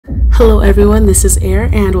Hello everyone, this is Air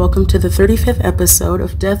and welcome to the 35th episode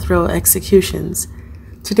of Death Row Executions.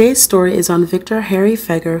 Today's story is on Victor Harry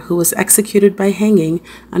Feguer, who was executed by hanging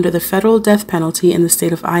under the federal death penalty in the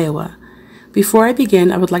state of Iowa. Before I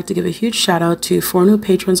begin, I would like to give a huge shout out to 4 new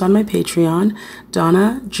patrons on my Patreon,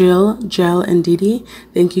 Donna, Jill, Jel, and Didi.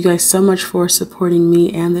 Thank you guys so much for supporting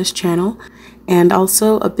me and this channel. And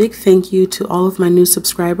also a big thank you to all of my new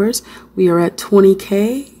subscribers. We are at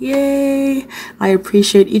 20K. Yay! I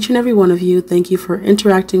appreciate each and every one of you. Thank you for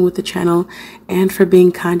interacting with the channel and for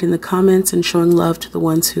being kind in the comments and showing love to the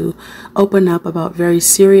ones who open up about very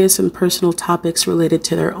serious and personal topics related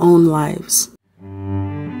to their own lives.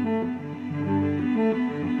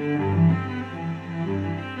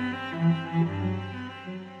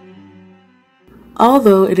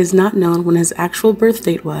 Although it is not known when his actual birth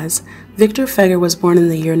date was, Victor Feguer was born in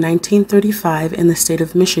the year 1935 in the state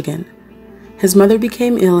of Michigan. His mother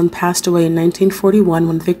became ill and passed away in 1941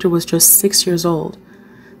 when Victor was just 6 years old.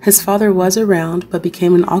 His father was around but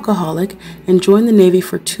became an alcoholic and joined the Navy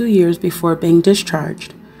for 2 years before being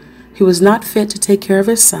discharged. He was not fit to take care of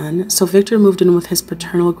his son, so Victor moved in with his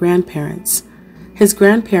paternal grandparents. His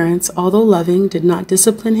grandparents, although loving, did not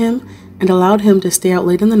discipline him and allowed him to stay out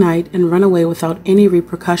late in the night and run away without any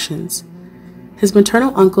repercussions. His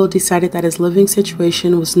maternal uncle decided that his living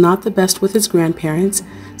situation was not the best with his grandparents,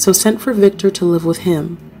 so sent for Victor to live with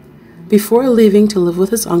him. Before leaving to live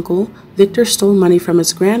with his uncle, Victor stole money from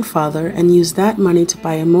his grandfather and used that money to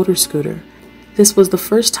buy a motor scooter. This was the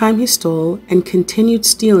first time he stole and continued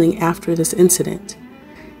stealing after this incident.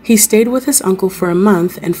 He stayed with his uncle for a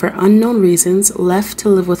month and for unknown reasons left to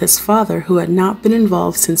live with his father, who had not been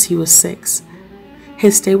involved since he was 6.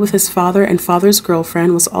 His stay with his father and father's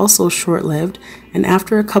girlfriend was also short-lived, and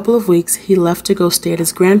after a couple of weeks he left to go stay at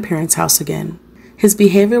his grandparents' house again. His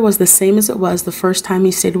behavior was the same as it was the first time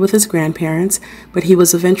he stayed with his grandparents, but he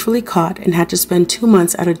was eventually caught and had to spend 2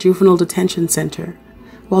 months at a juvenile detention center.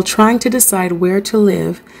 While trying to decide where to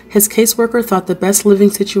live, his caseworker thought the best living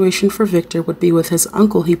situation for Victor would be with his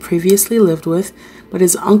uncle he previously lived with, but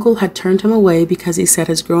his uncle had turned him away because he said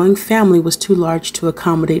his growing family was too large to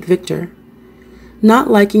accommodate Victor. Not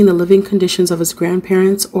liking the living conditions of his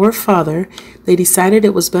grandparents or father, they decided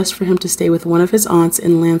it was best for him to stay with one of his aunts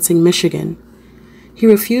in Lansing, Michigan. He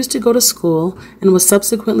refused to go to school and was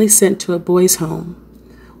subsequently sent to a boys' home.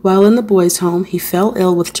 While in the boys' home, he fell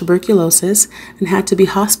ill with tuberculosis and had to be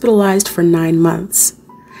hospitalized for 9 months.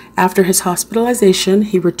 After his hospitalization,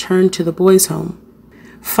 he returned to the boys' home.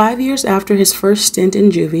 5 years after his first stint in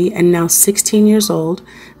juvie, and now 16 years old,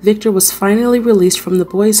 Victor was finally released from the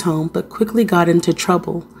boys' home but quickly got into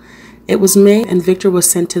trouble. It was May and Victor was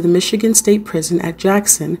sent to the Michigan State Prison at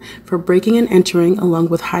Jackson for breaking and entering along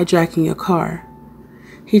with hijacking a car.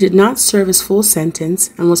 He did not serve his full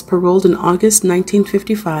sentence and was paroled in August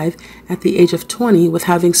 1955 at the age of 20 with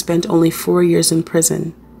having spent only 4 years in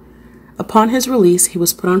prison. Upon his release, he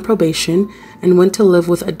was put on probation and went to live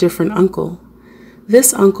with a different uncle.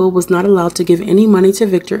 This uncle was not allowed to give any money to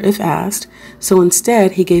Victor if asked, so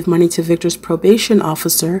instead he gave money to Victor's probation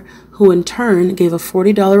officer, who in turn gave a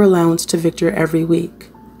 $40 allowance to Victor every week.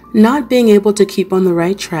 Not being able to keep on the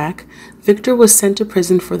right track, Victor was sent to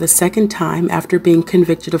prison for the second time after being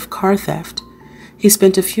convicted of car theft. He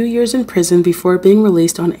spent a few years in prison before being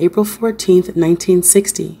released on April 14,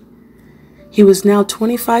 1960. He was now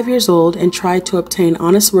 25 years old and tried to obtain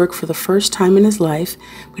honest work for the first time in his life,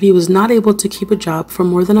 but he was not able to keep a job for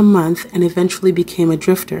more than a month and eventually became a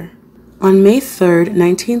drifter. On May 3,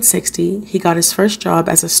 1960, he got his first job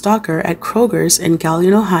as a stalker at Kroger's in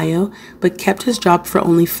Galion, Ohio, but kept his job for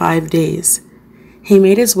only 5 days. He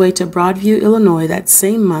made his way to Broadview, Illinois that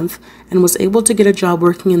same month and was able to get a job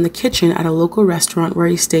working in the kitchen at a local restaurant where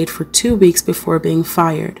he stayed for 2 weeks before being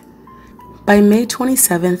fired. By May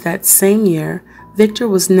 27th that same year, Victor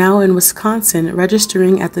was now in Wisconsin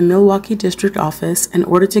registering at the Milwaukee district office in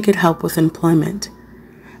order to get help with employment.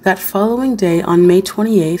 That following day, on May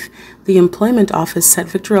 28th, the employment office set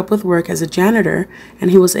Victor up with work as a janitor, and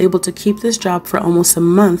he was able to keep this job for almost a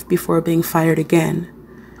month before being fired again.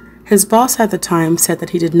 His boss at the time said that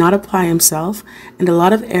he did not apply himself, and a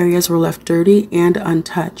lot of areas were left dirty and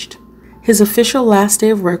untouched. His official last day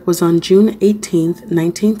of work was on June 18,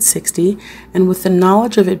 1960, and with the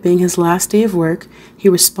knowledge of it being his last day of work, he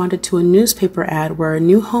responded to a newspaper ad where a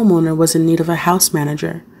new homeowner was in need of a house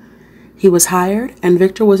manager. He was hired, and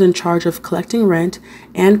Victor was in charge of collecting rent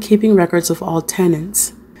and keeping records of all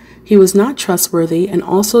tenants. He was not trustworthy and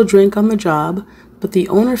also drank on the job, but the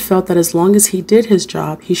owner felt that as long as he did his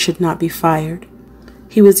job, he should not be fired.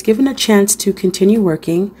 He was given a chance to continue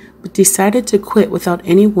working, but decided to quit without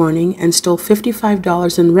any warning and stole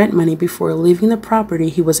 $55 in rent money before leaving the property.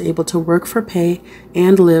 He was able to work for pay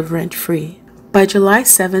and live rent-free. By July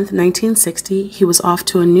 7, 1960, he was off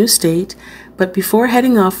to a new state, but before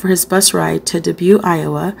heading off for his bus ride to Dubuque,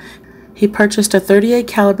 Iowa, he purchased a .38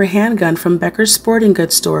 caliber handgun from Becker's Sporting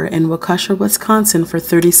Goods store in Waukesha, Wisconsin for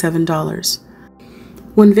 $37.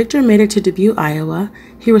 When Victor made it to Dubuque, Iowa,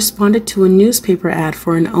 he responded to a newspaper ad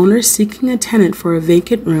for an owner seeking a tenant for a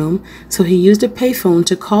vacant room, so he used a payphone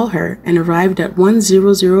to call her and arrived at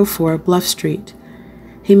 1004 Bluff Street.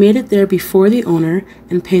 He made it there before the owner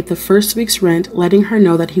and paid the first week's rent, letting her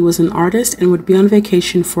know that he was an artist and would be on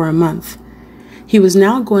vacation for a month. He was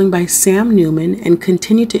now going by Sam Newman and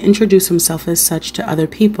continued to introduce himself as such to other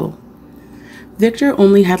people. Victor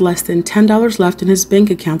only had less than $10 left in his bank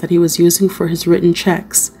account that he was using for his written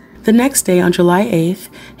checks. The next day, on July 8th,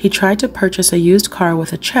 he tried to purchase a used car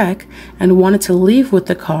with a check and wanted to leave with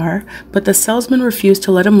the car, but the salesman refused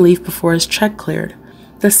to let him leave before his check cleared.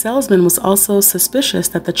 The salesman was also suspicious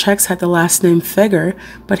that the checks had the last name Feguer,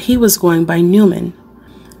 but he was going by Newman.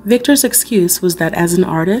 Victor's excuse was that as an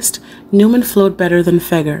artist, Newman flowed better than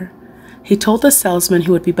Feguer. He told the salesman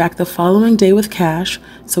he would be back the following day with cash,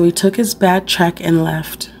 so he took his bad check and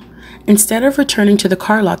left. Instead of returning to the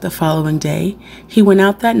car lot the following day, he went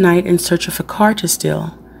out that night in search of a car to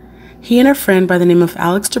steal. He and a friend by the name of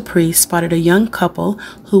Alex Dupree spotted a young couple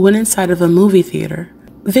who went inside of a movie theater.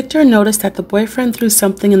 Victor noticed that the boyfriend threw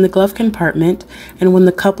something in the glove compartment, and when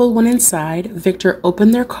the couple went inside, Victor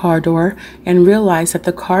opened their car door and realized that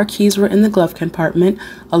the car keys were in the glove compartment,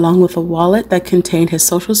 along with a wallet that contained his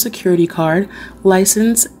social security card,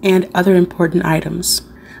 license, and other important items.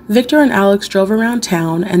 Victor and Alex drove around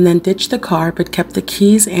town and then ditched the car but kept the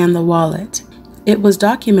keys and the wallet. It was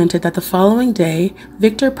documented that the following day,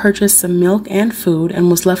 Victor purchased some milk and food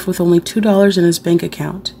and was left with only $2 in his bank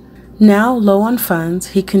account. Now, low on funds,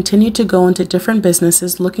 he continued to go into different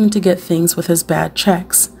businesses looking to get things with his bad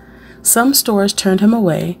checks. Some stores turned him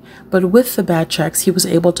away, but with the bad checks, he was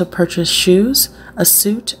able to purchase shoes, a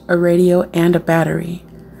suit, a radio, and a battery.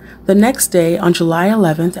 The next day, on July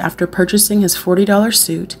 11th, after purchasing his $40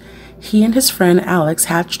 suit, he and his friend Alex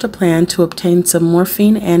hatched a plan to obtain some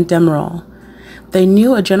morphine and Demerol. They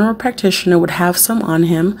knew a general practitioner would have some on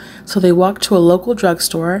him, so they walked to a local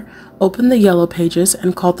drugstore, opened the yellow pages,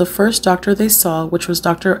 and called the first doctor they saw, which was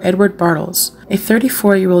Dr. Edward Bartels, a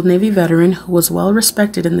 34-year-old Navy veteran who was well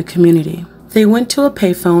respected in the community. They went to a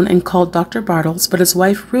payphone and called Dr. Bartels, but his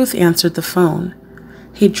wife Ruth answered the phone.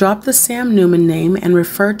 He dropped the Sam Newman name and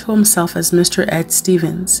referred to himself as Mr. Ed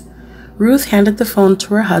Stevens. Ruth handed the phone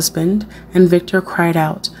to her husband, and Victor cried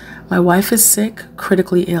out, "My wife is sick,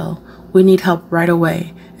 critically ill. We need help right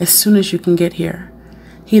away, as soon as you can get here."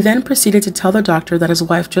 He then proceeded to tell the doctor that his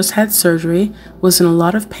wife just had surgery, was in a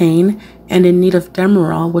lot of pain, and in need of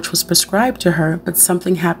Demerol, which was prescribed to her, but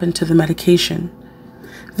something happened to the medication.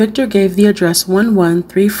 Victor gave the address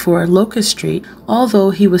 1134 Locust Street,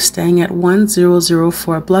 although he was staying at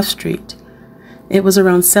 1004 Bluff Street. It was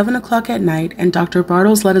around 7 o'clock at night, and Dr.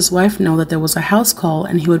 Bartels let his wife know that there was a house call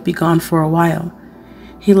and he would be gone for a while.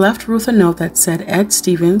 He left Ruth a note that said Ed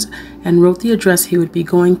Stevens and wrote the address he would be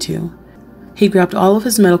going to. He grabbed all of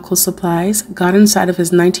his medical supplies, got inside of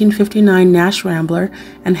his 1959 Nash Rambler,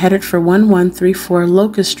 and headed for 1134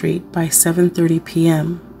 Locust Street by 7:30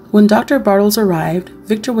 p.m. When Dr. Bartels arrived,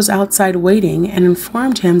 Victor was outside waiting and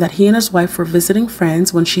informed him that he and his wife were visiting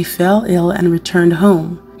friends when she fell ill and returned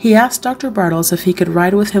home. He asked Dr. Bartels if he could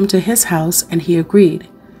ride with him to his house, and he agreed.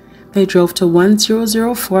 They drove to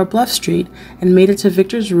 1004 Bluff Street and made it to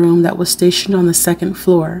Victor's room that was stationed on the second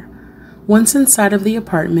floor. Once inside of the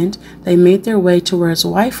apartment, they made their way to where his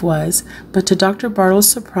wife was, but to Dr. Bartels'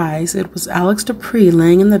 surprise, it was Alex Dupree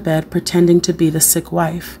laying in the bed pretending to be the sick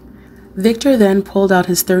wife. Victor then pulled out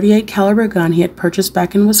his .38 caliber gun he had purchased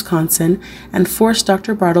back in Wisconsin and forced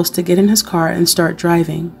Dr. Bartels to get in his car and start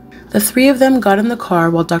driving. The three of them got in the car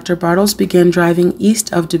while Dr. Bartels began driving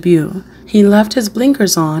east of Dubuque. He left his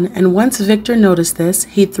blinkers on, and once Victor noticed this,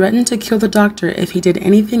 he threatened to kill the doctor if he did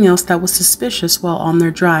anything else that was suspicious while on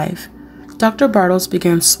their drive. Dr. Bartels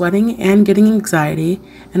began sweating and getting anxiety,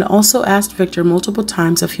 and also asked Victor multiple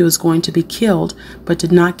times if he was going to be killed, but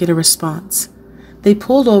did not get a response. They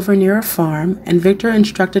pulled over near a farm, and Victor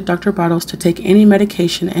instructed Dr. Bartels to take any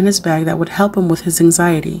medication in his bag that would help him with his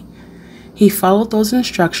anxiety. He followed those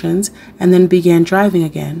instructions and then began driving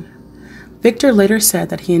again. Victor later said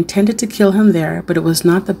that he intended to kill him there, but it was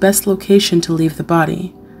not the best location to leave the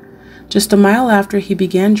body. Just a mile after he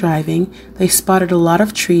began driving, they spotted a lot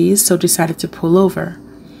of trees, so decided to pull over.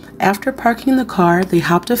 After parking the car, they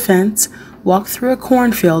hopped a fence, walked through a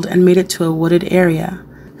cornfield and made it to a wooded area.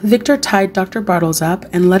 Victor tied Dr. Bartels up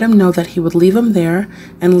and let him know that he would leave him there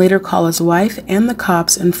and later call his wife and the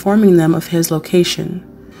cops, informing them of his location.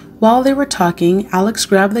 While they were talking, Alex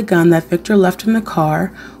grabbed the gun that Victor left in the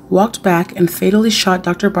car, walked back, and fatally shot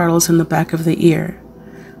Dr. Bartels in the back of the ear.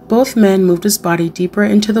 Both men moved his body deeper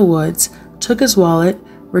into the woods, took his wallet,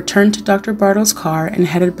 returned to Dr. Bartels' car, and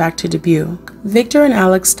headed back to Dubuque. Victor and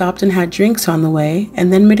Alex stopped and had drinks on the way,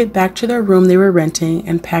 and then made it back to their room they were renting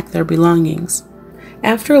and packed their belongings.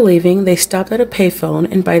 After leaving, they stopped at a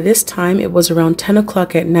payphone, and by this time it was around 10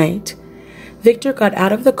 o'clock at night. Victor got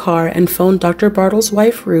out of the car and phoned Dr. Bartels'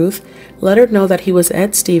 wife, Ruth, let her know that he was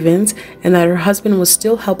Ed Stevens and that her husband was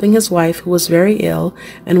still helping his wife, who was very ill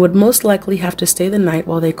and would most likely have to stay the night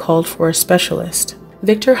while they called for a specialist.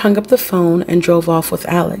 Victor hung up the phone and drove off with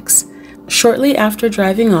Alex. Shortly after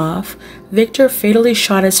driving off, Victor fatally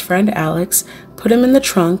shot his friend Alex, put him in the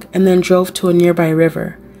trunk, and then drove to a nearby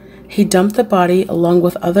river. He dumped the body along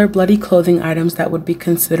with other bloody clothing items that would be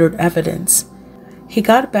considered evidence. He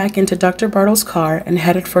got back into Dr. Bartels' car and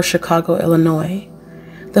headed for Chicago, Illinois.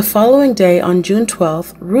 The following day, on June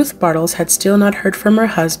 12th, Ruth Bartels had still not heard from her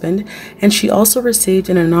husband, and she also received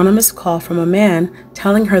an anonymous call from a man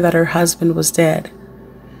telling her that her husband was dead.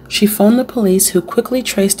 She phoned the police, who quickly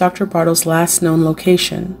traced Dr. Bartels' last known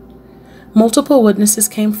location. Multiple witnesses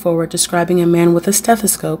came forward describing a man with a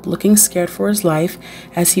stethoscope looking scared for his life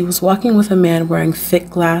as he was walking with a man wearing thick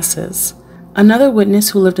glasses. Another witness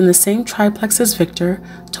who lived in the same triplex as Victor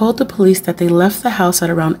told the police that they left the house at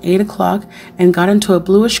around 8 o'clock and got into a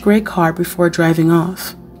bluish-gray car before driving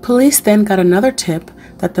off. Police then got another tip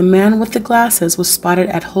that the man with the glasses was spotted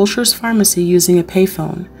at Holscher's pharmacy using a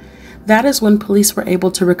payphone. That is when police were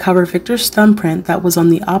able to recover Victor's thumbprint that was on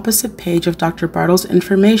the opposite page of Dr. Bartels'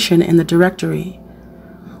 information in the directory.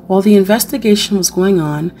 While the investigation was going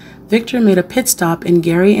on, Victor made a pit stop in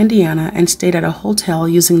Gary, Indiana, and stayed at a hotel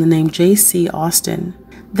using the name J.C. Austin.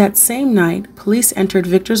 That same night, police entered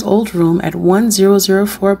Victor's old room at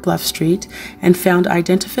 1004 Bluff Street and found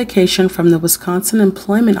identification from the Wisconsin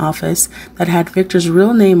Employment Office that had Victor's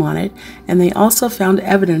real name on it, and they also found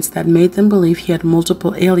evidence that made them believe he had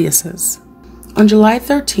multiple aliases. On July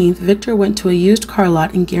 13th, Victor went to a used car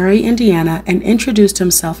lot in Gary, Indiana, and introduced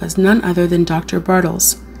himself as none other than Dr.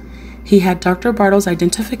 Bartels. He had Dr. Bartels'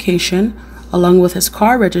 identification, along with his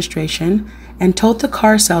car registration, and told the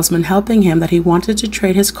car salesman helping him that he wanted to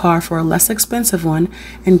trade his car for a less expensive one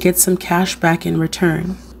and get some cash back in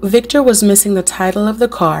return. Victor was missing the title of the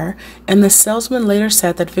car, and the salesman later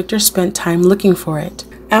said that Victor spent time looking for it.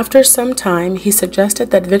 After some time, he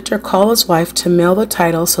suggested that Victor call his wife to mail the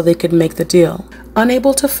title so they could make the deal.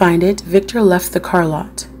 Unable to find it, Victor left the car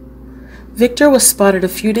lot. Victor was spotted a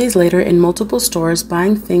few days later in multiple stores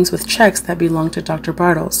buying things with checks that belonged to Dr.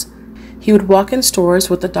 Bartels. He would walk in stores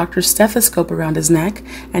with the doctor's stethoscope around his neck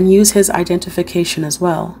and use his identification as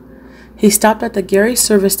well. He stopped at the Gary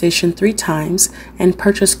service station 3 times and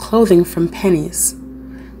purchased clothing from Penny's.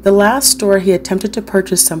 The last store he attempted to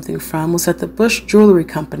purchase something from was at the Bush Jewelry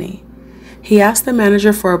Company. He asked the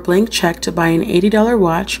manager for a blank check to buy an $80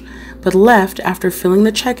 watch, but left after filling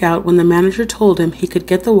the check out when the manager told him he could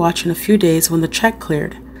get the watch in a few days when the check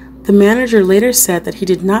cleared. The manager later said that he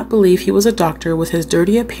did not believe he was a doctor with his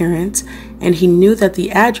dirty appearance, and he knew that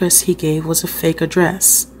the address he gave was a fake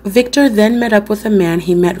address. Victor then met up with a man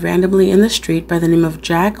he met randomly in the street by the name of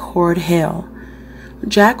Jack Horde Hale.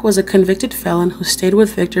 Jack was a convicted felon who stayed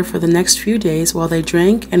with Victor for the next few days while they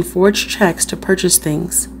drank and forged checks to purchase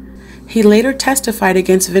things. He later testified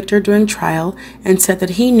against Victor during trial and said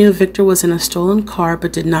that he knew Victor was in a stolen car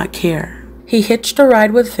but did not care. He hitched a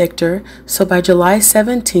ride with Victor, so by July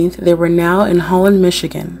 17th they were now in Holland,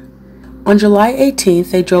 Michigan. On July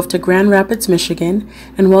 18th they drove to Grand Rapids, Michigan,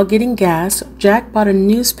 and while getting gas, Jack bought a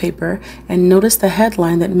newspaper and noticed the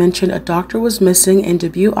headline that mentioned a doctor was missing in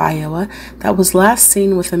Dubuque, Iowa that was last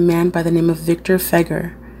seen with a man by the name of Victor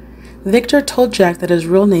Feguer. Victor told Jack that his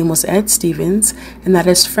real name was Ed Stevens and that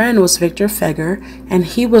his friend was Victor Feguer, and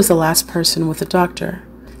he was the last person with the doctor.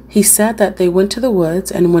 He said that they went to the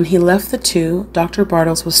woods, and when he left the two, Dr.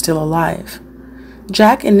 Bartels was still alive.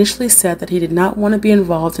 Jack initially said that he did not want to be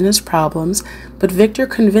involved in his problems, but Victor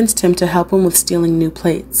convinced him to help him with stealing new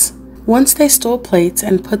plates. Once they stole plates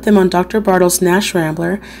and put them on Dr. Bartels' Nash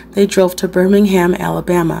Rambler, they drove to Birmingham,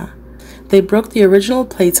 Alabama. They broke the original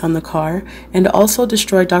plates on the car and also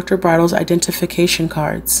destroyed Dr. Bartels' identification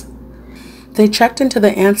cards. They checked into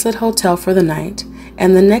the Ansett Hotel for the night,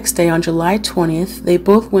 and the next day on July 20th, they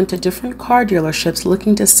both went to different car dealerships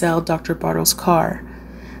looking to sell Dr. Bartels' car.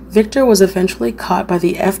 Victor was eventually caught by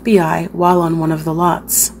the FBI while on one of the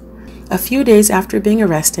lots. A few days after being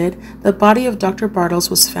arrested, the body of Dr. Bartels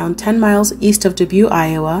was found 10 miles east of Dubuque,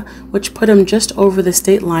 Iowa, which put him just over the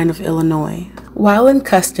state line of Illinois. While in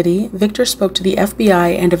custody, Victor spoke to the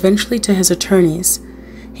FBI and eventually to his attorneys.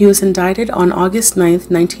 He was indicted on August 9,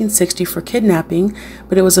 1960 for kidnapping,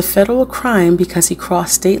 but it was a federal crime because he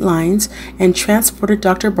crossed state lines and transported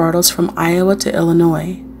Dr. Bartels from Iowa to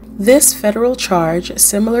Illinois. This federal charge,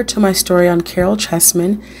 similar to my story on Carol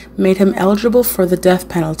Chessman, made him eligible for the death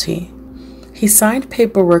penalty. He signed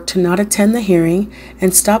paperwork to not attend the hearing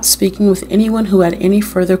and stopped speaking with anyone who had any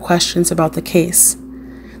further questions about the case.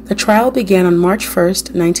 The trial began on March 1,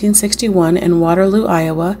 1961 in Waterloo,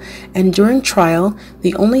 Iowa, and during trial,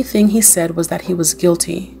 the only thing he said was that he was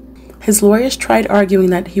guilty. His lawyers tried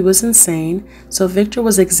arguing that he was insane, so Victor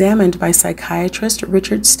was examined by psychiatrist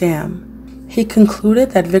Richard Stamm. He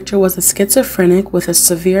concluded that Victor was a schizophrenic with a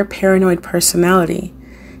severe paranoid personality.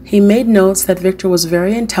 He made notes that Victor was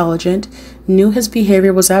very intelligent, knew his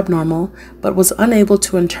behavior was abnormal, but was unable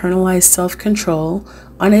to internalize self-control,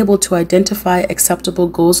 unable to identify acceptable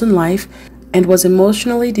goals in life, and was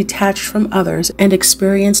emotionally detached from others and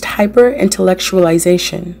experienced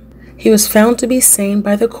hyper-intellectualization. He was found to be sane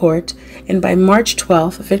by the court, and by March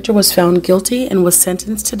 12th, Victor was found guilty and was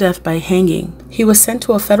sentenced to death by hanging. He was sent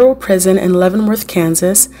to a federal prison in Leavenworth,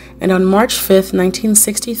 Kansas, and on March 5th,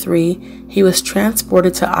 1963, he was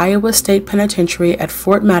transported to Iowa State Penitentiary at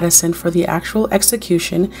Fort Madison for the actual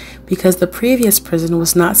execution because the previous prison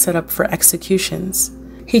was not set up for executions.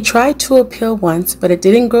 He tried to appeal once, but it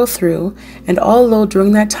didn't go through, and although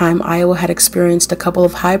during that time Iowa had experienced a couple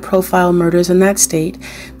of high-profile murders in that state,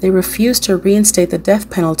 they refused to reinstate the death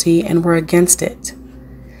penalty and were against it.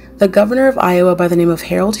 The governor of Iowa by the name of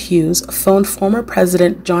Harold Hughes phoned former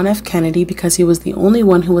President John F. Kennedy because he was the only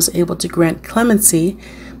one who was able to grant clemency,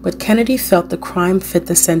 but Kennedy felt the crime fit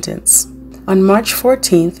the sentence. On March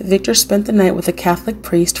 14th, Victor spent the night with a Catholic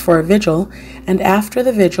priest for a vigil, and after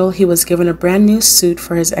the vigil, he was given a brand new suit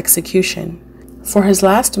for his execution. For his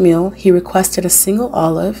last meal, he requested a single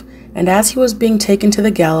olive, and as he was being taken to the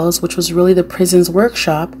gallows, which was really the prison's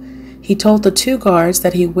workshop, he told the two guards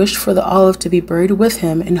that he wished for the olive to be buried with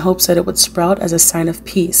him in hopes that it would sprout as a sign of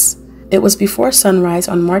peace. It was before sunrise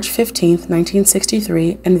on March 15th,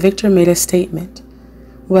 1963, and Victor made a statement.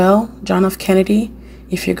 "Well, John F. Kennedy,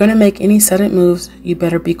 if you're going to make any sudden moves, you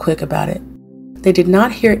better be quick about it." They did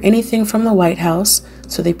not hear anything from the White House,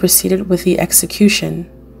 so they proceeded with the execution.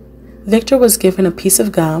 Victor was given a piece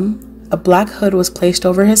of gum, a black hood was placed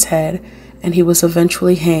over his head, and he was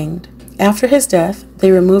eventually hanged. After his death,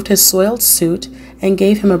 they removed his soiled suit and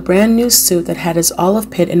gave him a brand new suit that had his olive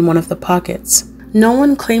pit in one of the pockets. No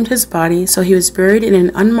one claimed his body, so he was buried in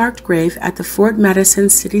an unmarked grave at the Fort Madison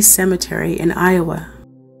City Cemetery in Iowa.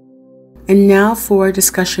 And now for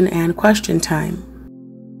discussion and question time.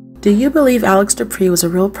 Do you believe Alex Dupree was a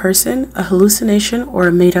real person, a hallucination, or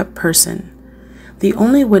a made-up person? The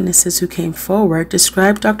only witnesses who came forward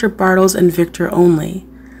described Dr. Bartels and Victor only.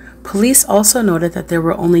 Police also noted that there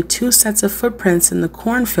were only 2 sets of footprints in the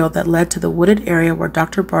cornfield that led to the wooded area where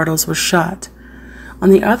Dr. Bartels was shot. On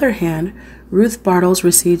the other hand, Ruth Bartels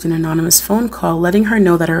received an anonymous phone call letting her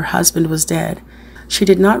know that her husband was dead. She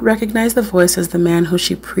did not recognize the voice as the man who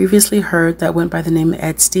she previously heard that went by the name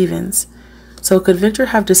Ed Stevens. So could Victor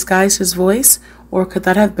have disguised his voice, or could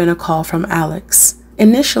that have been a call from Alex?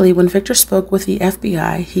 Initially, when Victor spoke with the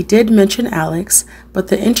FBI, he did mention Alex, but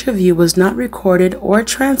the interview was not recorded or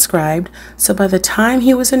transcribed, so by the time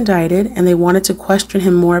he was indicted and they wanted to question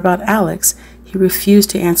him more about Alex, he refused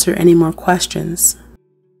to answer any more questions.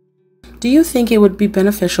 Do you think it would be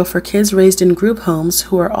beneficial for kids raised in group homes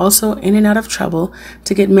who are also in and out of trouble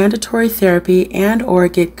to get mandatory therapy and/or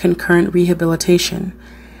get concurrent rehabilitation?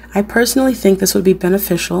 I personally think this would be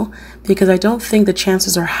beneficial because I don't think the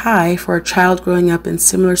chances are high for a child growing up in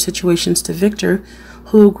similar situations to Victor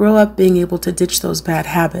who will grow up being able to ditch those bad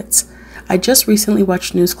habits. I just recently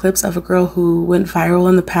watched news clips of a girl who went viral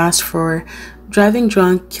in the past for driving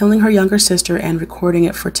drunk, killing her younger sister, and recording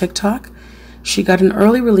it for TikTok. She got an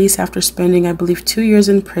early release after spending, I believe, 2 years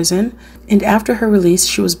in prison, and after her release,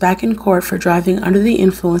 she was back in court for driving under the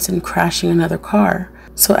influence and crashing another car.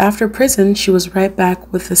 So after prison, she was right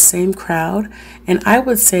back with the same crowd, and I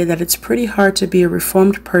would say that it's pretty hard to be a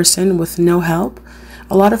reformed person with no help.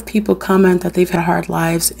 A lot of people comment that they've had hard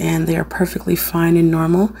lives and they are perfectly fine and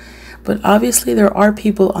normal, but obviously there are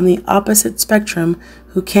people on the opposite spectrum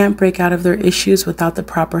who can't break out of their issues without the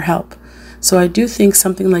proper help. So I do think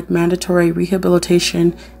something like mandatory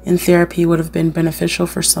rehabilitation and therapy would have been beneficial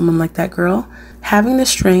for someone like that girl. Having the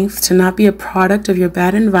strength to not be a product of your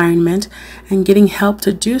bad environment and getting help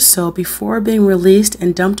to do so before being released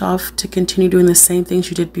and dumped off to continue doing the same things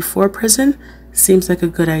you did before prison seems like a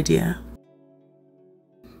good idea.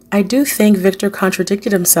 I do think Victor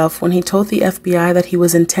contradicted himself when he told the FBI that he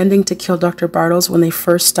was intending to kill Dr. Bartels when they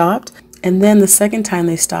first stopped, and then the second time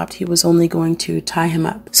they stopped, he was only going to tie him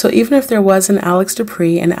up. So even if there was an Alex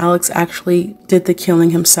Dupree and Alex actually did the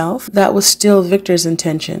killing himself, that was still Victor's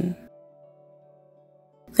intention.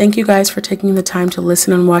 Thank you guys for taking the time to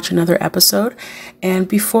listen and watch another episode. And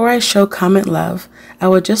before I show comment love, I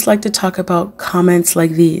would just like to talk about comments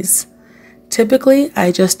like these. Typically,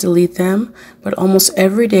 I just delete them, but almost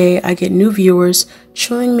every day I get new viewers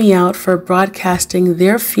chewing me out for broadcasting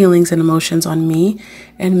their feelings and emotions on me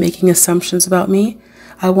and making assumptions about me.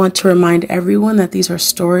 I want to remind everyone that these are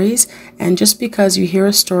stories, and just because you hear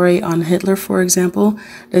a story on Hitler, for example,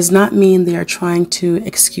 does not mean they are trying to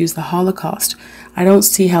excuse the Holocaust. I don't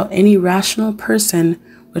see how any rational person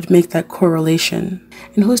would make that correlation.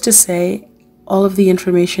 And who's to say all of the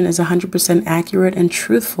information is 100% accurate and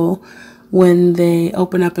truthful when they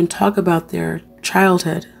open up and talk about their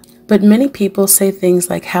childhood? But many people say things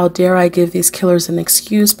like, how dare I give these killers an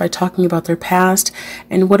excuse by talking about their past,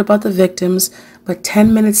 and what about the victims? But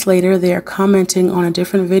 10 minutes later, they are commenting on a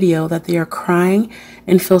different video that they are crying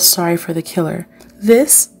and feel sorry for the killer.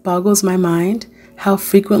 This boggles my mind, how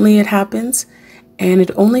frequently it happens, and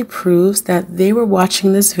it only proves that they were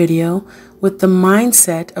watching this video with the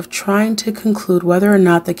mindset of trying to conclude whether or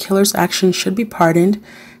not the killer's actions should be pardoned,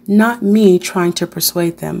 not me trying to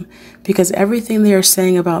persuade them, because everything they are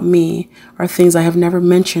saying about me are things I have never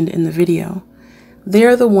mentioned in the video. They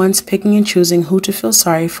are the ones picking and choosing who to feel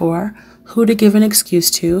sorry for, who to give an excuse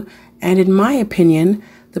to, and in my opinion,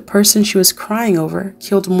 the person she was crying over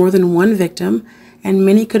killed more than one victim, and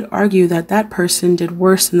many could argue that that person did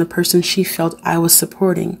worse than the person she felt I was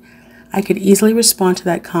supporting. I could easily respond to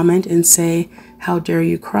that comment and say, how dare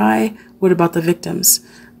you cry? What about the victims?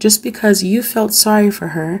 Just because you felt sorry for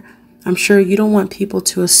her, I'm sure you don't want people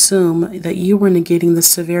to assume that you were negating the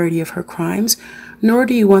severity of her crimes, nor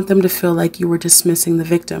do you want them to feel like you were dismissing the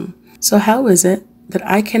victim. So how is it that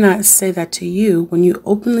I cannot say that to you when you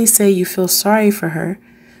openly say you feel sorry for her,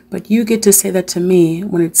 but you get to say that to me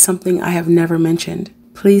when it's something I have never mentioned?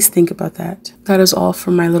 Please think about that. That is all for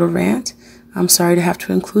my little rant. I'm sorry to have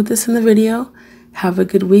to include this in the video. Have a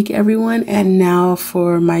good week, everyone, and now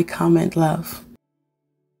for my comment love.